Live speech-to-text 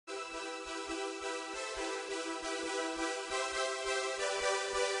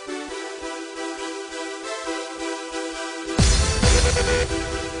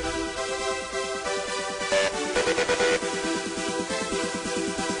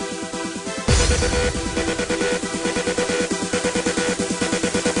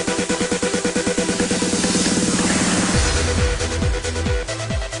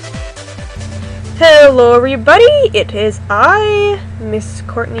Hello everybody, it is I,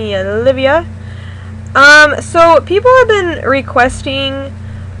 MsCourtneyOlivia. So people have been requesting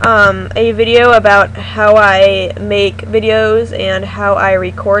a video about how I make videos and how I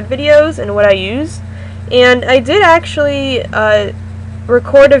record videos and what I use. And I did actually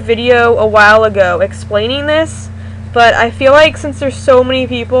record a video a while ago explaining this, but I feel like since there's so many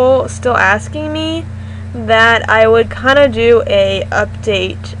people still asking me, that I would kind of do a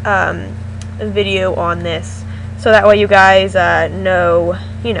update video on this, so that way you guys know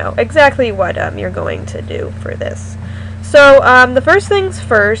exactly what you're going to do for this. So the first things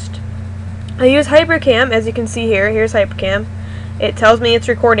first, I use Hypercam. As you can see here, here's Hypercam. It tells me it's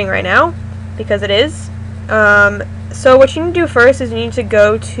recording right now because it is. So what you need to do first is you need to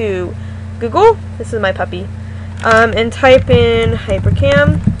go to Google. This is my puppy, and type in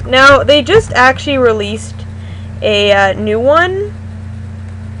Hypercam. Now they just actually released a new one.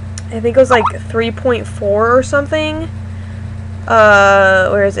 I think it was like 3.4 or something.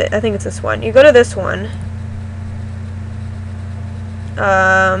 Where is it? I think it's this one. You go to this one.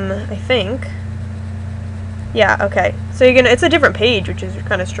 I think. Yeah, okay. So you're gonna, it's a different page, which is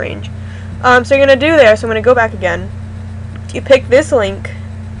kind of strange. So you're gonna do there, so I'm gonna go back again. You pick this link,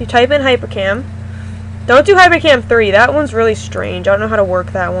 you type in Hypercam. Don't do Hypercam 3, that one's really strange. I don't know how to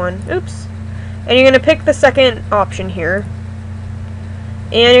work that one. Oops. And you're gonna pick the second option here.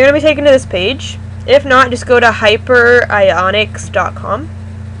 And you're going to be taken to this page. If not, just go to hyperionics.com.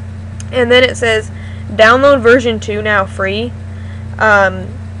 And then it says, download version 2 now, free.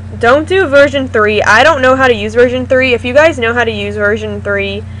 Don't do version 3. I don't know how to use version 3. If you guys know how to use version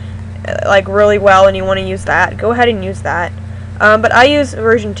 3, like, really well and you want to use that, go ahead and use that. But I use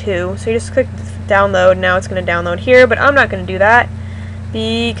version 2, so you just click download. Now it's going to download here, but I'm not going to do that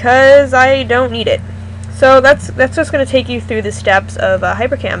because I don't need it. So that's just going to take you through the steps of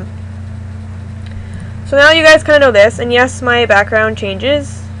Hypercam. So now you guys kind of know this, and yes, my background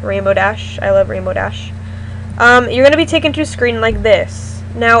changes. Rainbow Dash. I love Rainbow Dash. You're going to be taken to a screen like this.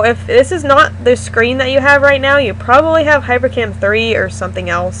 Now, if this is not the screen that you have right now, you probably have Hypercam 3 or something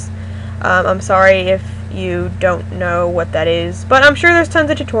else. I'm sorry if you don't know what that is, but I'm sure there's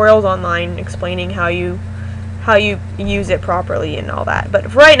tons of tutorials online explaining how you use it properly and all that.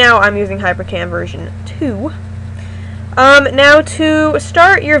 But right now I'm using Hypercam version 2. Now to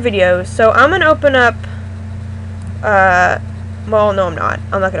start your videos, so I'm gonna open up well, no, I'm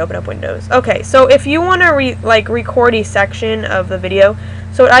not gonna open up Windows. Okay, so if you want to record a section of the video,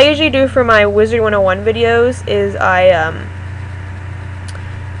 so what I usually do for my Wizard 101 videos is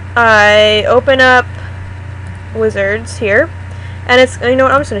I open up Wizards here, and it's, you know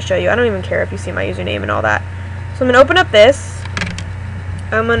what, I'm just gonna show you. I don't even care if you see my username and all that. So I'm going to open up this.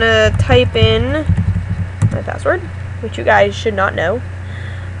 I'm going to type in my password, which you guys should not know.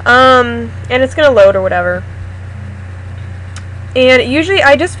 And it's going to load or whatever. And usually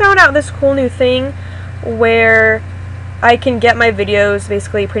I just found out this cool new thing where I can get my videos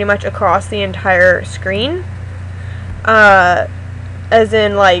basically pretty much across the entire screen. As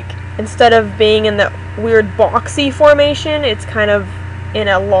in, like, instead of being in the weird boxy formation, it's kind of in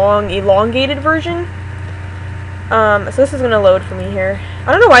a long, elongated version. So this is going to load for me here.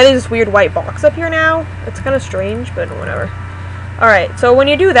 I don't know why there's this weird white box up here now. It's kind of strange, but whatever. Alright, so when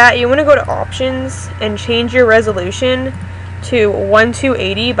you do that, you want to go to options and change your resolution to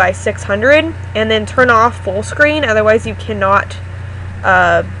 1280 by 600 and then turn off full screen, otherwise you cannot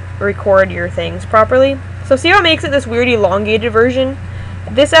record your things properly. So see how it makes it this weird elongated version?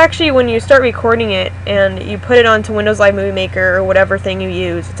 This actually, when you start recording it and you put it onto Windows Live Movie Maker or whatever thing you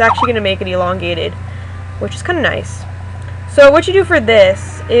use, it's actually going to make it elongated, which is kind of nice. So what you do for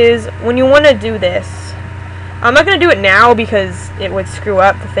this is, when you want to do this, I'm not going to do it now because it would screw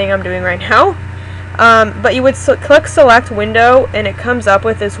up the thing I'm doing right now, but you would click select window and it comes up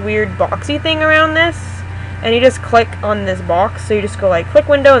with this weird boxy thing around this, and you just click on this box. So you just go like click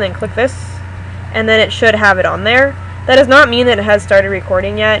window and then click this, and then it should have it on there. That does not mean that it has started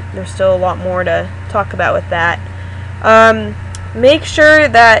recording yet. There's still a lot more to talk about with that. Make sure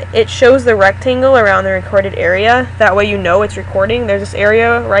that it shows the rectangle around the recorded area. That way you know it's recording. There's this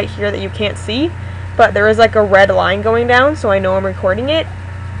area right here that you can't see, but there is like a red line going down, so I know I'm recording it.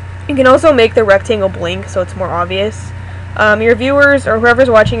 You can also make the rectangle blink so it's more obvious. Your viewers or whoever's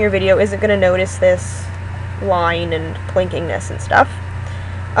watching your video isn't going to notice this line and blinkingness and stuff.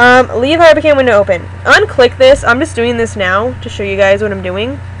 Leave Hypercam window open. Unclick this. I'm just doing this now to show you guys what I'm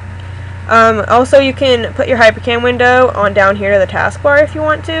doing. Also, you can put your Hypercam window on down here to the taskbar if you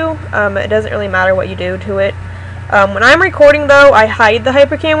want to. It doesn't really matter what you do to it. When I'm recording, though, I hide the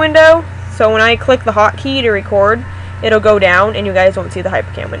Hypercam window, so when I click the hotkey to record, it'll go down and you guys won't see the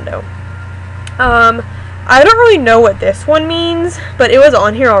Hypercam window. I don't really know what this one means, but it was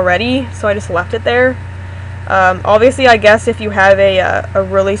on here already, so I just left it there. Obviously, I guess if you have a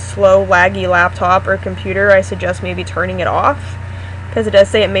really slow, laggy laptop or computer, I suggest maybe turning it off, because it does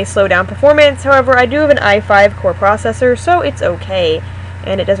say it may slow down performance. However, I do have an i5 core processor, so it's okay,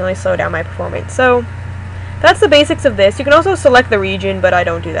 and it doesn't really slow down my performance. So that's the basics of this. You can also select the region, but I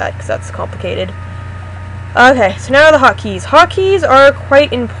don't do that because that's complicated. Okay, so now the hotkeys. Hotkeys are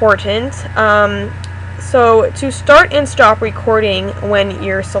quite important. So to start and stop recording when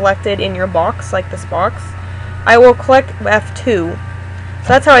you're selected in your box, like this box, I will click F2. So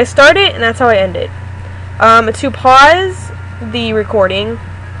that's how I start it, and that's how I end it. To pause the recording,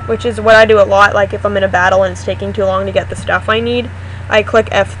 which is what I do a lot, like if I'm in a battle and it's taking too long to get the stuff I need, I click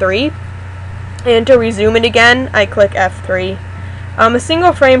F3. And to resume it again, I click F3. A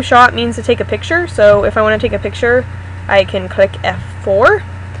single frame shot means to take a picture, so if I want to take a picture, I can click F4.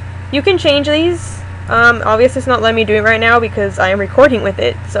 You can change these. Obviously it's not letting me do it right now because I am recording with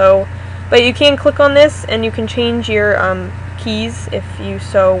it, so, but you can click on this and you can change your keys if you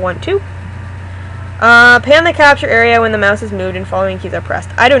so want to. Pan the capture area when the mouse is moved and following keys are pressed.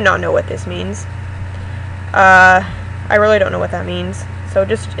 I do not know what this means. I really don't know what that means, so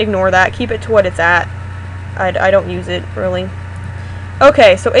just ignore that. Keep it to what it's at. I don't use it, really.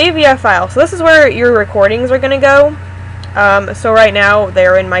 Okay, so AVF file. So this is where your recordings are going to go. So right now,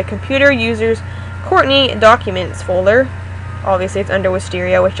 they're in my computer users Courtney documents folder. Obviously it's under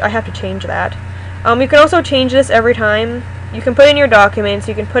Wisteria, which I have to change that. You can also change this every time. You can put in your documents,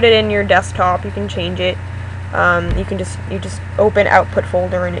 you can put it in your desktop, you can change it. You just open output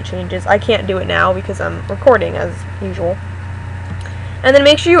folder and it changes. I can't do it now because I'm recording as usual. And then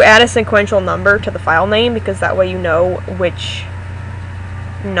make sure you add a sequential number to the file name, because that way you know which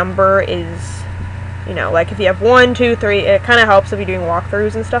number is, you know, like if you have 1, 2, 3, it kind of helps if you're doing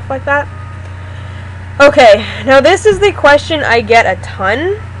walkthroughs and stuff like that. Okay, now this is the question I get a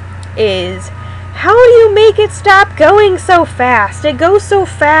ton, is how do you make it stop going so fast? It goes so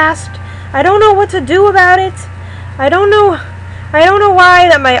fast. I don't know what to do about it. I don't know why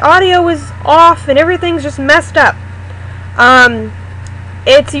that my audio is off and everything's just messed up.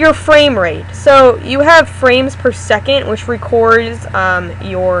 It's your frame rate. So you have frames per second, which records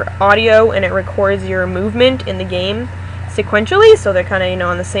your audio and it records your movement in the game sequentially, so they're kind of, you know,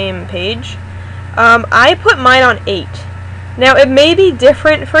 on the same page. I put mine on 8. Now, it may be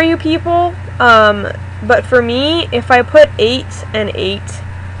different for you people, but for me, if I put 8 and 8,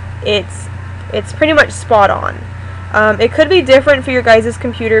 it's pretty much spot on. It could be different for your guys'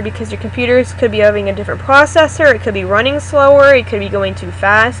 computer because your computers could be having a different processor, it could be running slower, it could be going too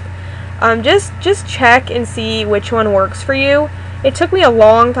fast. Just check and see which one works for you. It took me a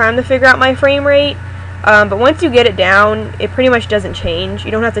long time to figure out my frame rate, but once you get it down, it pretty much doesn't change.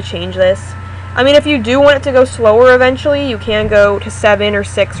 You don't have to change this. I mean, if you do want it to go slower eventually, you can go to 7 or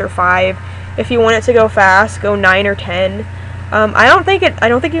 6 or 5. If you want it to go fast, go 9 or 10. I don't think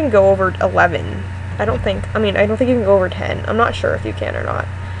you can go over 11. I don't think you can go over 10. I'm not sure if you can or not.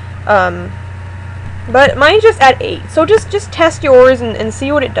 But mine's just at 8. So just test yours and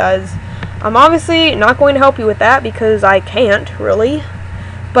see what it does. I'm obviously not going to help you with that because I can't, really.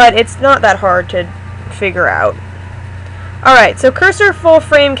 But it's not that hard to figure out. Alright, so cursor full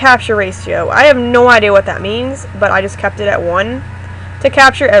frame capture ratio. I have no idea what that means, but I just kept it at 1 to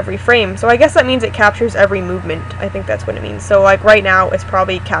capture every frame. So I guess that means it captures every movement. I think that's what it means. So like right now, it's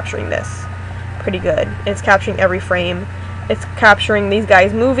probably capturing this pretty good. It's capturing every frame. It's capturing these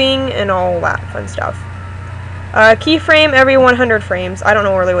guys moving and all that fun stuff. Keyframe every 100 frames. I don't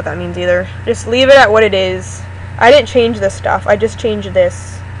know really what that means either. Just leave it at what it is. I didn't change this stuff. I just changed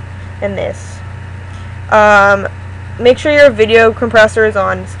this and this. Make sure your video compressor is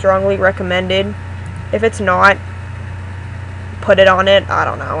on strongly recommended. If it's not, put it on it. I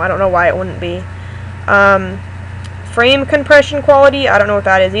don't know. I don't know why it wouldn't be. Frame compression quality, I don't know what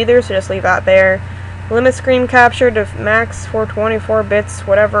that is either, so just leave that there. Limit screen capture to max 424 bits,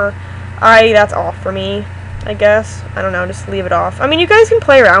 whatever. That's off for me, I guess. I don't know, just leave it off. I mean, you guys can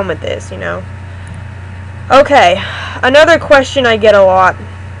play around with this, you know. Okay, another question I get a lot.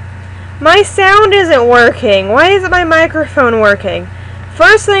 My sound isn't working. Why isn't my microphone working?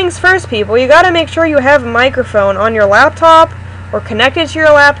 First things first, people. You gotta make sure you have a microphone on your laptop or connected to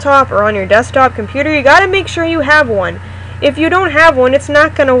your laptop or on your desktop computer. You gotta make sure you have one. If you don't have one, it's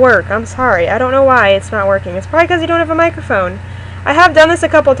not gonna work. I'm sorry. I don't know why it's not working. It's probably because you don't have a microphone. I have done this a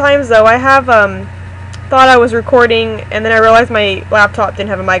couple times though. I have thought I was recording and then I realized my laptop didn't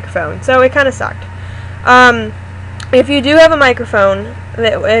have a microphone, so it kind of sucked. If you do have a microphone,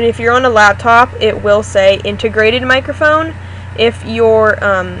 and if you're on a laptop, it will say integrated microphone. If your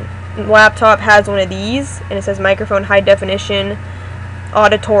laptop has one of these and it says microphone high definition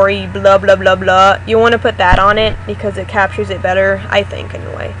auditory blah blah blah blah, you want to put that on it because it captures it better, I think,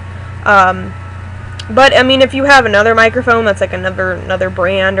 anyway. But I mean, if you have another microphone that's like another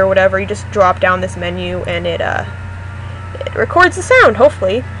brand or whatever, you just drop down this menu and it records the sound,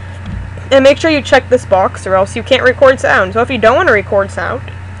 hopefully. And make sure you check this box or else you can't record sound. So if you don't want to record sound,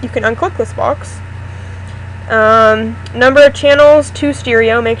 you can unclick this box. Number of channels, 2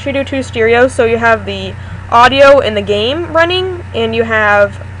 stereo. Make sure you do 2 stereo so you have the audio in the game running and you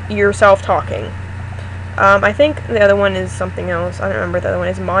have yourself talking. I think the other one is something else. I don't remember. The other one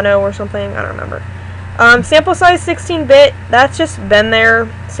is mono or something. I don't remember. Sample size 16-bit. That's just been there.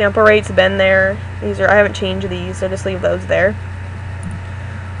 Sample rate's been there. I haven't changed these, so just leave those there.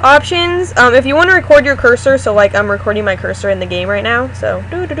 Options. If you want to record your cursor, so like I'm recording my cursor in the game right now, so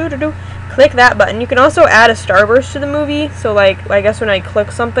click that button. You can also add a starburst to the movie, so like I guess when I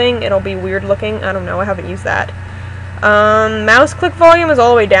click something, it'll be weird looking. I don't know. I haven't used that. Mouse click volume is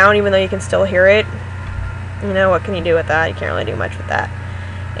all the way down, even though you can still hear it. You know, what can you do with that? You can't really do much with that.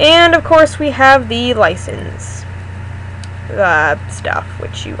 And of course we have the license stuff,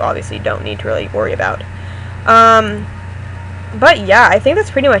 which you obviously don't need to really worry about. But yeah, I think that's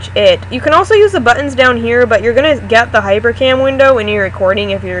pretty much it. You can also use the buttons down here, but you're gonna get the Hypercam window when you're recording.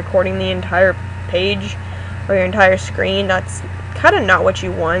 If you're recording the entire page or your entire screen, that's kind of not what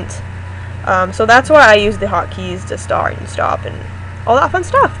you want. So that's why I use the hotkeys to start and stop and all that fun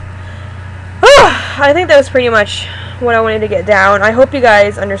stuff. I think that was pretty much what I wanted to get down. I hope you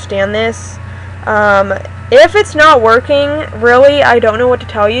guys understand this. If it's not working, really, I don't know what to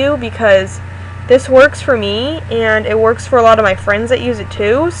tell you, because this works for me, and it works for a lot of my friends that use it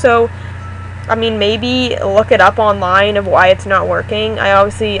too, so, I mean, maybe look it up online of why it's not working.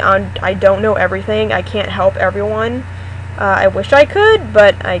 I don't know everything. I can't help everyone. I wish I could,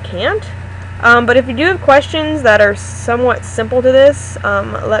 but I can't. But if you do have questions that are somewhat simple to this,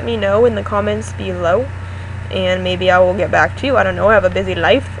 let me know in the comments below, and maybe I will get back to you. I don't know, I have a busy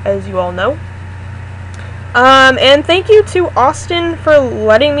life, as you all know. And thank you to Austin for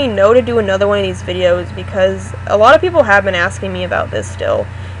letting me know to do another one of these videos, because a lot of people have been asking me about this still.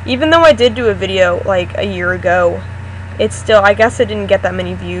 Even though I did do a video like a year ago, it's still, I guess it didn't get that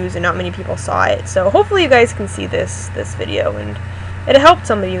many views and not many people saw it. So hopefully you guys can see this video and it helped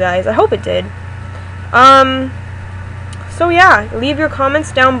some of you guys. I hope it did. So yeah, leave your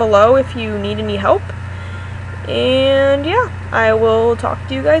comments down below if you need any help. And yeah, I will talk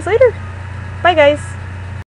to you guys later. Bye guys.